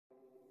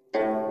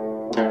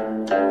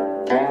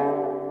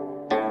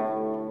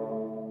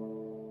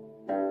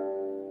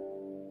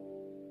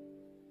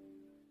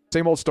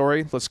Same old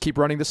story. Let's keep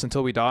running this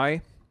until we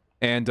die.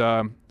 And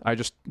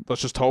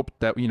let's just hope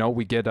that, you know,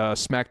 we get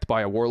smacked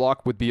by a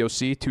Warlock with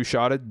BOC,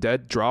 two-shotted,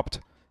 dead, dropped.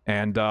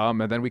 And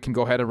then we can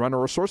go ahead and run a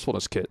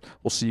resourcefulness kit.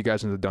 We'll see you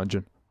guys in the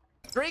dungeon.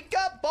 Drink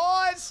up,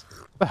 boys!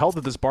 Where the hell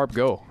did this barb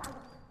go?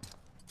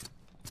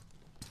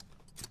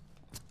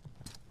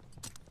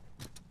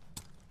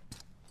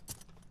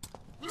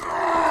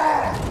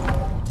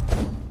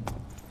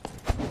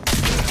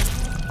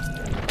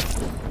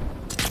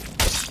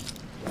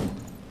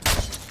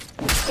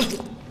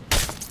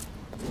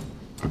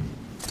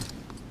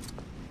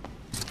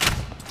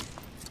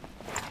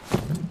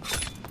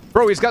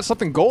 Bro, he's got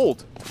something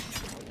gold.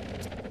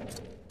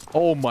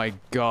 Oh my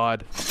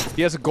god.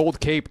 He has a gold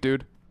cape,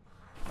 dude.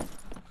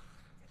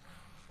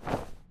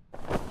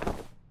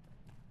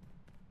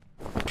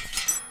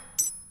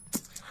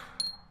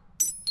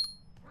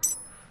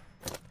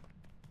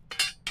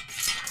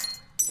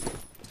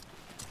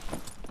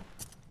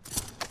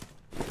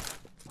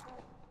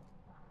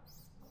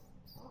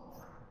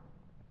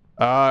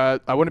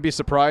 I wouldn't be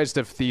surprised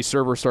if the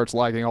server starts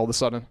lagging all of a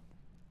sudden.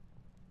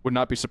 Would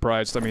not be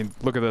surprised. I mean,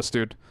 look at this,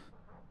 dude.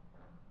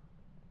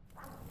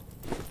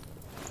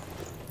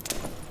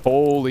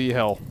 Holy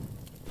hell.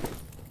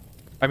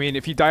 I mean,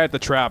 if you die at the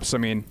traps, I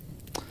mean,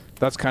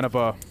 that's kind of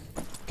a...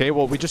 Okay,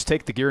 well, we just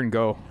take the gear and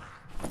go.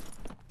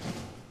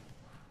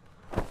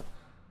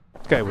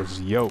 This guy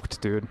was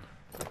yoked, dude.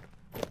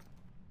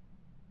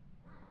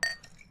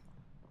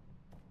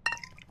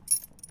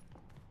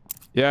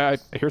 Yeah,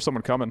 I hear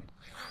someone coming.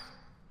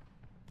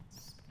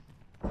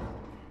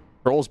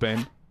 Troll's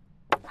Bane.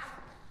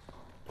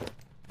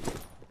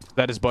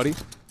 That is buddy?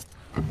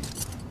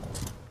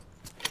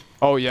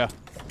 Oh yeah.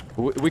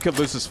 We could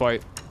lose this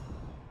fight.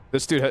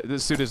 This dude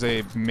is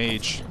a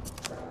mage.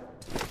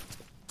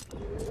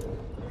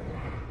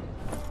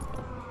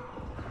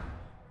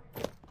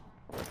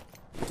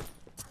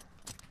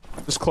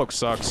 This cloak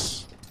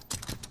sucks.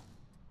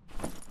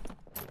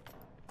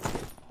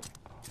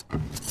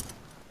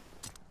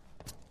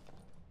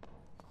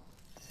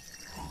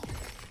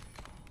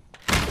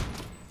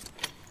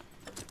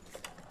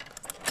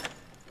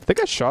 I think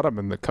I shot him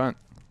in the cunt.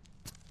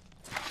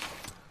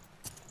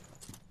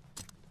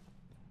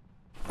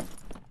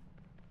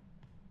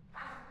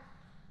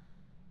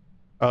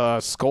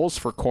 Skulls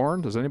for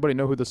corn? Does anybody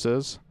know who this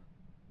is?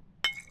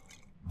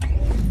 I'm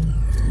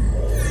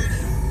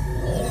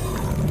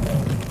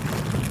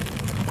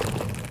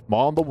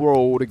on the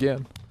road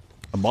again.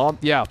 I'm on...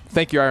 Yeah,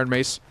 thank you, Iron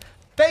Mace.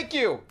 Thank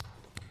you!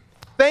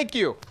 Thank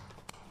you!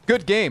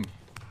 Good game.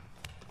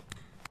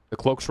 The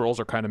cloak's rolls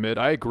are kind of mid.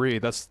 I agree,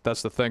 that's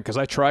the thing, because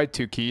I tried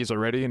 2 keys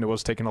already and it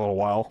was taking a little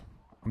while.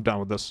 I'm done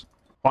with this.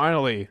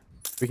 Finally,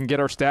 we can get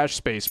our stash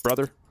space,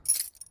 brother.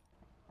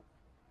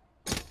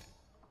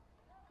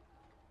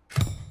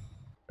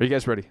 Are you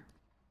guys ready?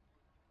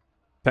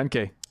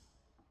 10k.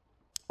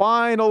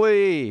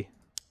 Finally!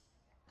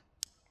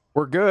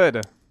 We're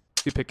good.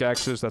 2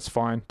 pickaxes, that's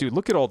fine. Dude,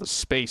 look at all the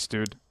space,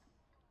 dude.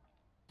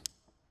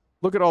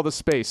 Look at all the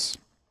space.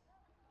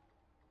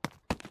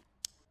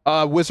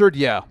 Wizard,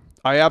 yeah.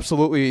 I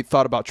absolutely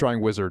thought about trying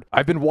Wizard.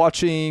 I've been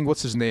watching,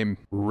 what's his name?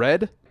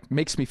 Red?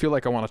 Makes me feel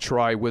like I want to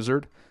try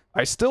Wizard.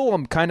 I still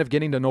am kind of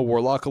getting to know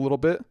Warlock a little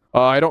bit.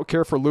 I don't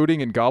care for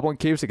looting in Goblin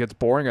Caves. It gets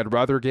boring. I'd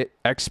rather get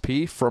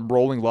XP from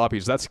rolling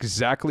lobbies. That's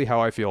exactly how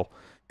I feel.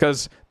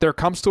 Because there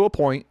comes to a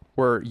point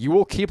where you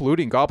will keep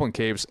looting Goblin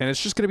Caves, and it's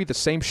just going to be the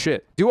same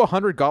shit. Do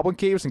 100 Goblin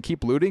Caves and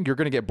keep looting, you're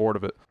going to get bored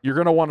of it. You're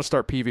going to want to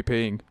start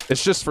PvPing.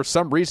 It's just for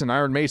some reason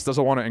Iron Mace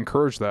doesn't want to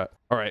encourage that.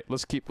 All right,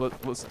 let's get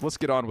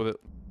on with it.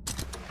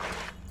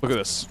 Look at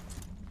this.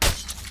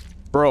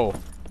 Bro,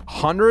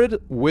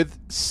 100 with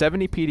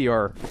 70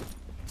 PDR.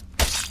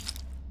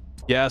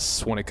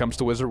 Yes, when it comes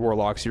to Wizard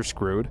Warlocks, you're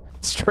screwed.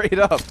 Straight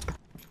up.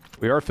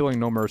 We are feeling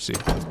no mercy.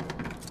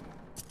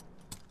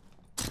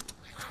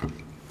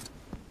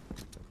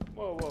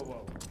 Whoa, whoa,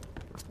 whoa.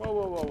 Whoa,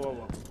 whoa, whoa, whoa,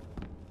 whoa.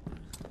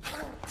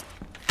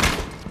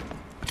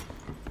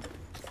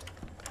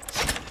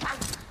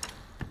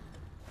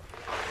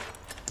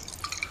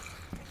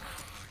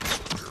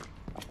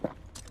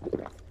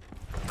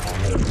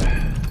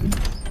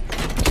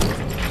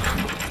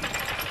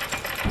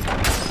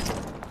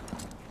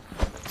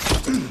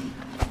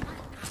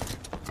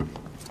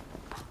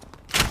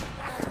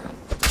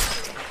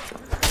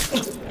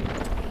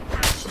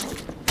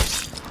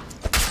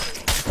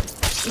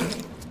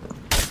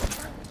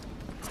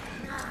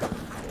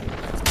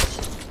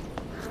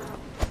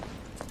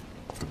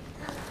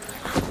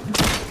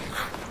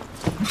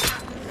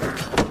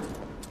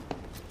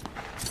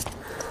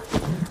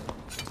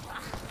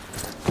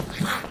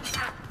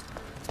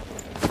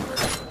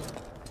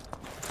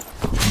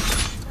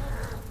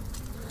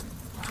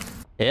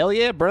 Hell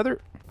yeah, brother.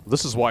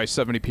 This is why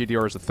 70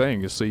 PDR is a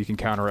thing, is so you can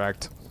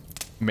counteract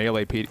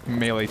melee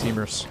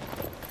teamers.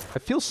 I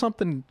feel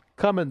something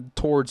coming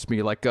towards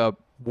me, like a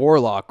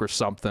Warlock or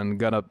something,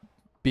 gonna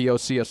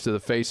BOC us to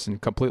the face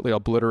and completely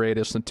obliterate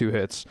us in 2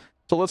 hits.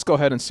 So let's go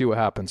ahead and see what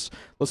happens.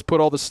 Let's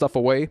put all this stuff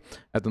away,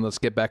 and then let's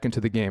get back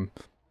into the game.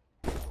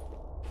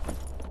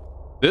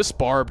 This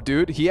barb,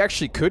 dude, he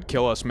actually could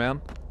kill us, man.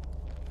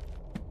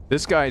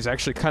 This guy is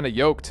actually kind of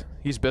yoked.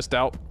 He's best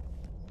out.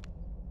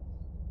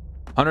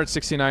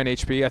 169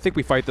 HP. I think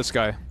we fight this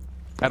guy.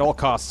 At all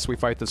costs, we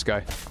fight this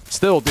guy.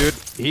 Still, dude,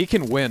 he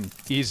can win.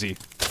 Easy.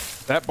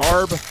 That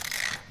barb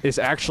is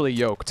actually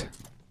yoked.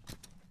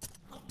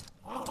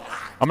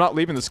 I'm not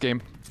leaving this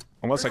game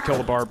unless I kill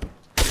the barb.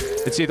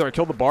 It's either I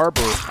kill the barb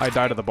or I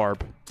die to the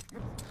barb.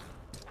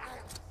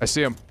 I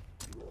see him.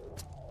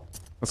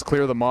 Let's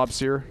clear the mobs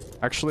here.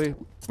 Actually,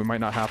 we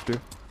might not have to.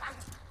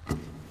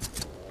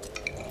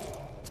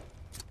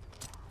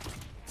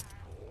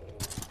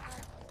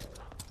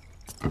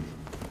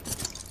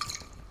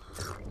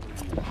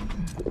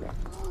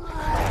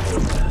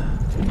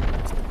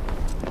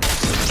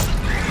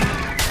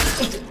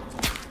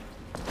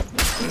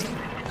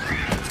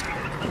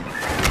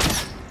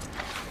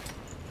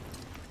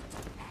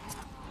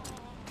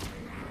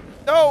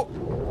 No!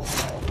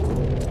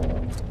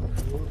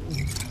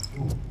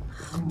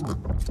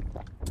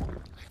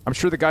 I'm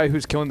sure the guy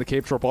who's killing the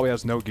cave troll probably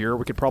has no gear.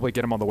 We could probably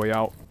get him on the way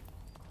out.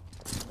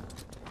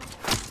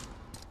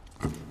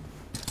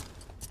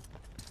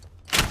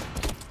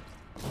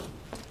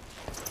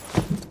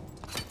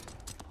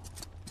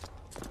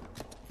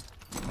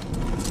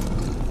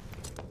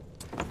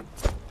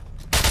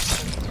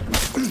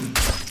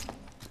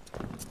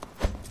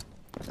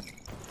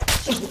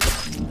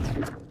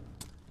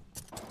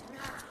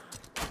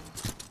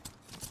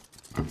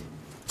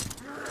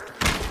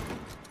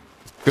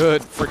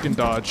 Good freaking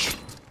dodge.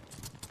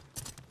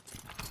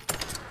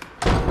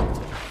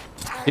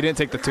 He didn't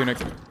take the tunic.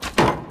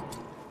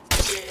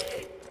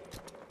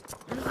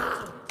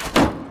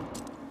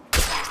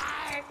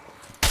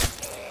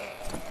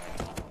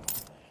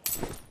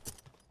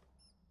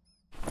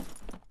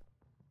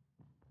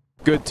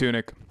 Good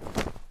tunic.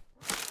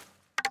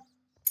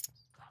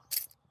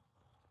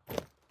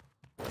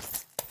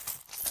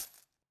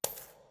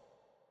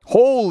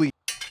 Holy!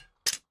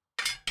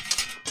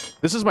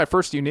 This is my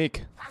first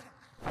unique.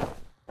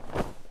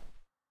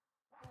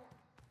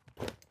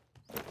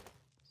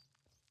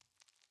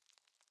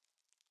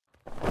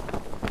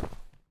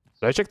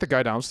 Did I check the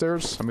guy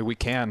downstairs? I mean, we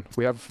can.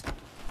 We have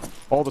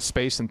all the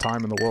space and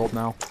time in the world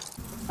now.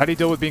 How do you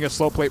deal with being a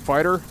slow plate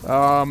fighter?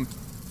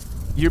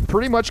 You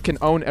pretty much can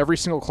own every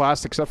single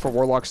class except for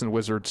warlocks and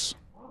wizards.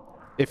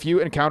 If you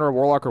encounter a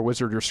warlock or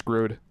wizard, you're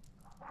screwed.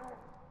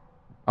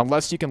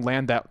 Unless you can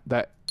land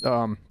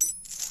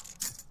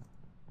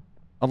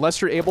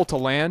unless you're able to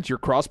land your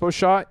crossbow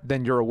shot,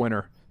 then you're a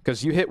winner.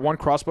 Because you hit one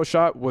crossbow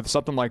shot with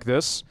something like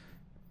this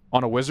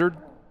on a wizard,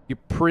 you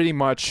pretty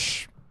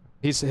much...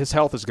 his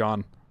health is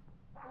gone.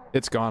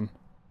 It's gone.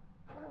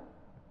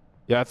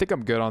 Yeah, I think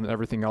I'm good on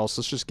everything else.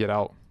 Let's just get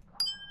out.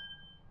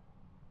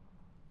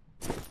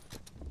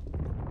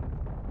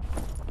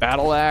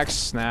 Battle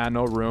axe? Nah,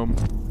 no room.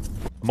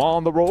 I'm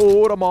on the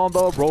road, I'm on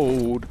the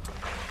road.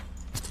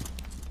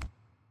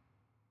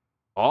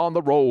 On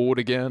the road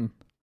again.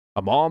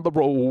 I'm on the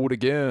road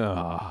again.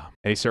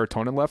 Any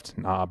serotonin left?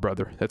 Nah,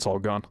 brother. That's all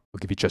gone. I'll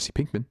give you Jesse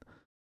Pinkman.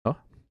 Huh?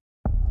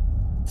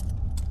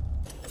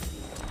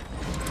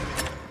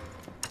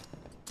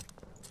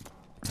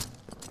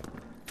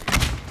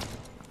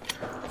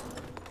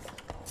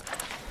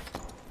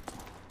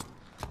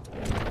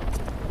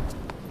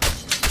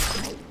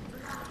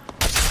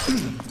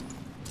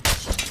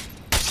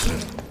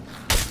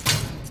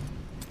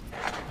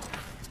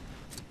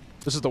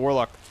 This is the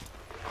warlock.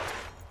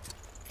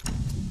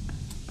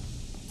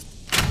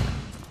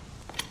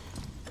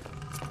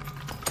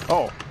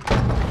 Oh.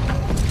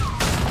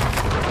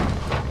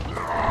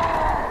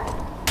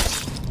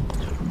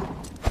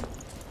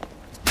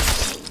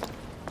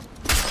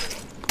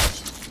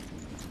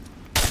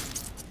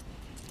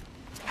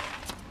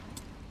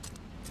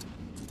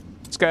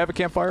 This guy have a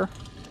campfire?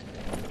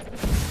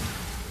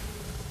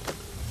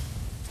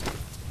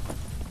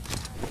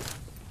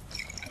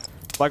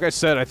 Like I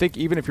said, I think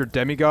even if you're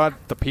demigod,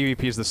 the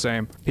PvP is the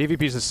same.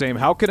 PvP is the same.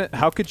 How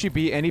could you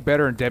be any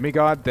better in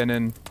demigod than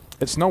in...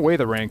 It's no way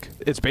the rank.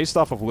 It's based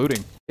off of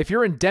looting. If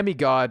you're in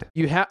demigod,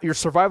 your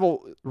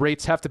survival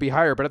rates have to be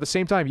higher, but at the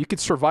same time, you could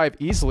survive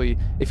easily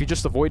if you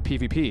just avoid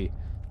PvP.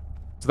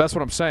 So that's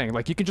what I'm saying.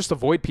 Like, you can just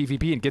avoid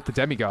PvP and get the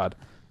demigod.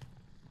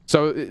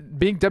 So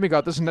being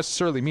demigod doesn't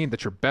necessarily mean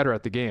that you're better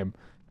at the game.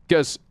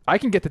 Because I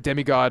can get the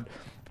demigod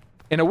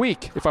in a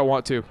week if I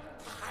want to.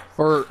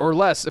 Or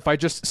less if I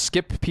just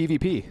skip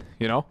PvP,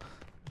 you know?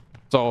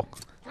 So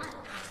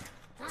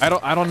I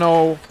don't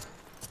know.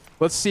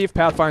 Let's see if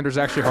Pathfinder's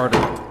actually harder.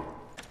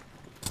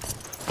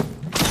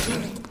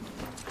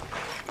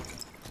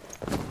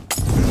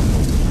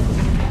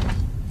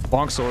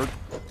 Longsword.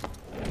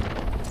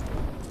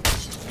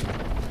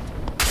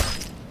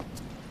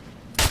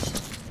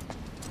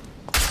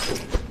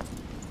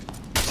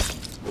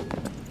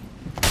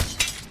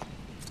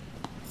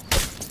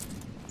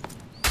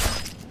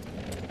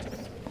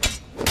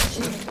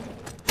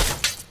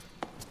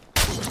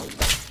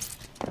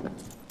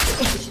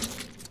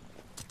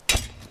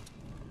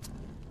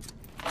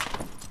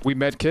 We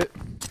medkit.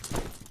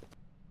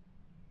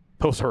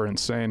 Those are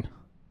insane.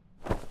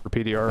 For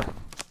PDR.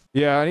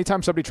 Yeah,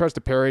 anytime somebody tries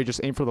to parry,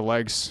 just aim for the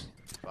legs.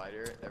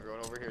 Fighter, everyone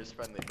over here is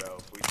friendly, bro.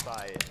 If we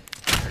fight,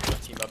 they're gonna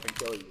team up and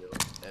kill you.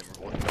 And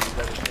we'll do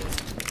everything.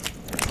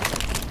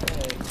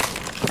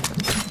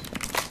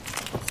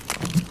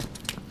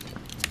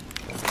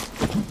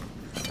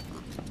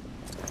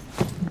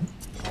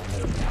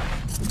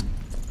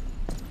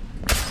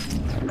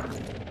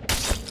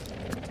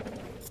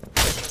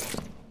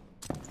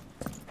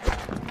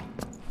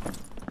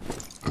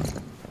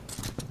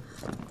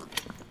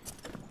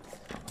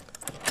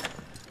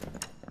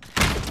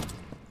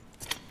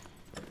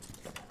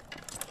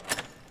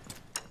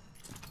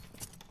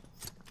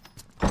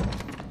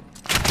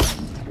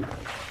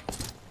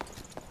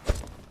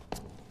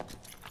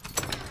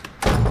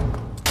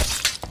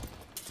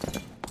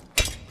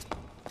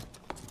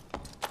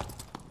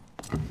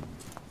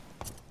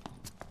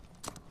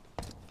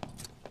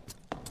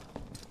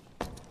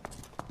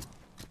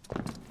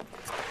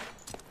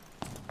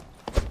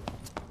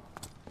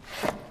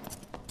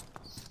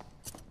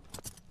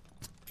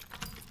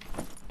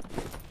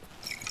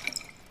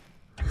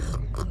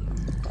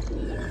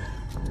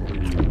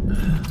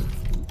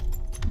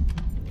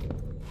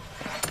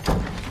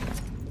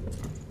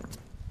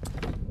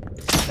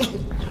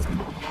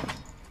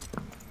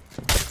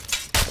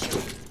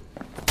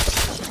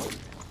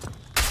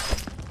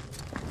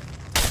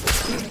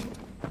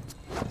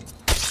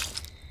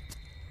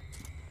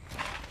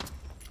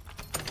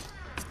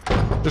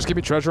 Just give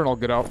me treasure and I'll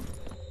get out.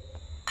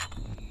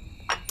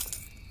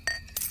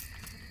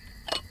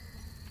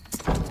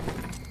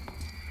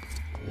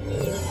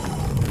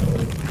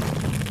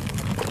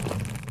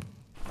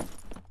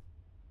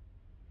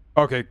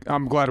 Okay,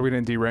 I'm glad we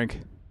didn't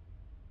D-rank.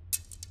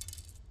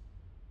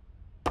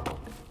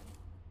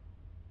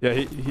 Yeah,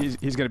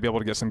 he's gonna be able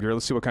to get some gear.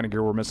 Let's see what kind of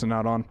gear we're missing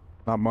out on.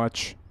 Not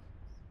much.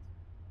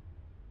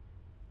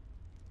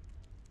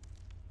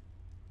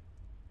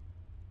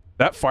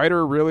 That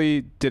fighter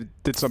really did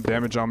some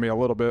damage on me a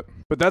little bit.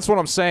 But that's what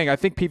I'm saying. I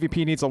think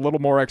PvP needs a little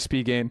more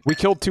XP gain. We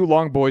killed 2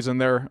 long boys in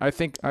there. I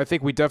think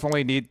we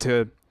definitely need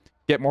to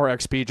get more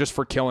XP just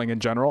for killing in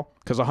general.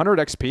 Because 100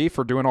 XP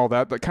for doing all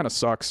that kind of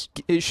sucks.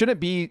 It shouldn't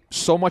be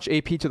so much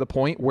AP to the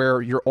point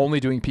where you're only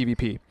doing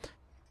PvP.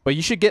 But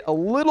you should get a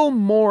little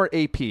more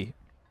AP.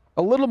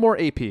 A little more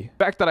AP. The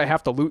fact that I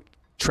have to loot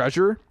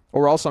treasure,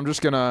 or else I'm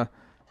just gonna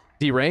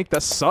D-rank,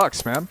 that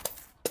sucks, man.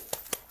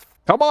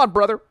 Come on,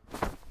 brother.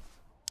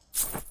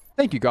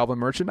 Thank you, Goblin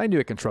Merchant. I knew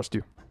I can trust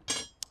you.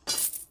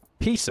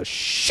 Piece of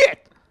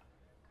shit!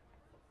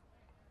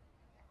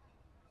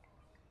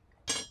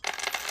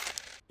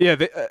 Yeah,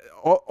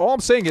 all I'm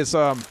saying is,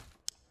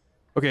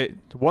 okay,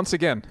 once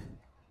again,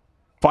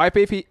 5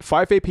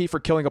 AP for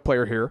killing a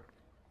player here.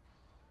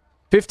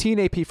 15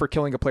 AP for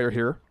killing a player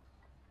here.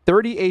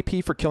 30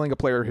 AP for killing a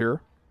player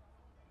here.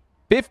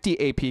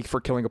 50 AP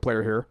for killing a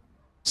player here.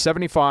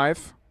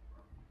 75,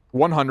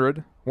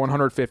 100,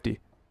 150.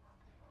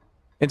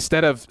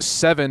 Instead of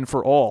 7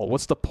 for all.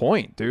 What's the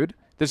point, dude?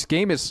 This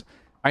game is...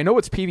 I know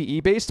it's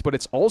PvE based, but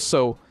it's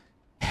also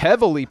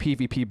heavily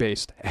PvP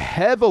based.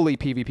 Heavily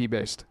PvP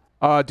based.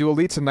 Do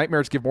elites and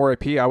nightmares give more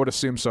AP? I would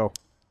assume so.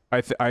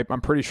 I'm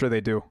pretty sure they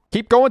do.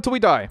 Keep going until we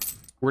die.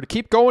 We're to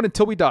keep going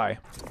until we die.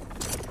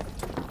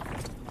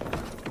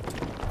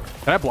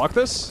 Can I block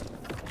this?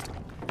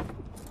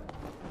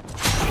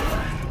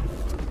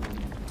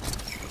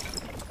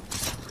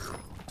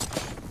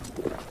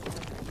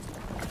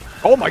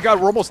 Oh my god,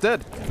 we're almost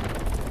dead.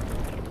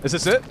 Is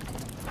this it?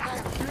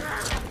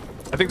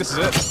 I think this is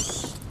it.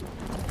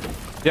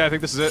 Yeah, I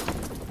think this is it.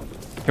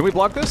 Can we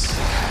block this?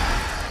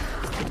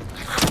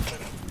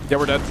 Yeah,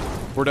 we're dead.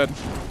 We're dead.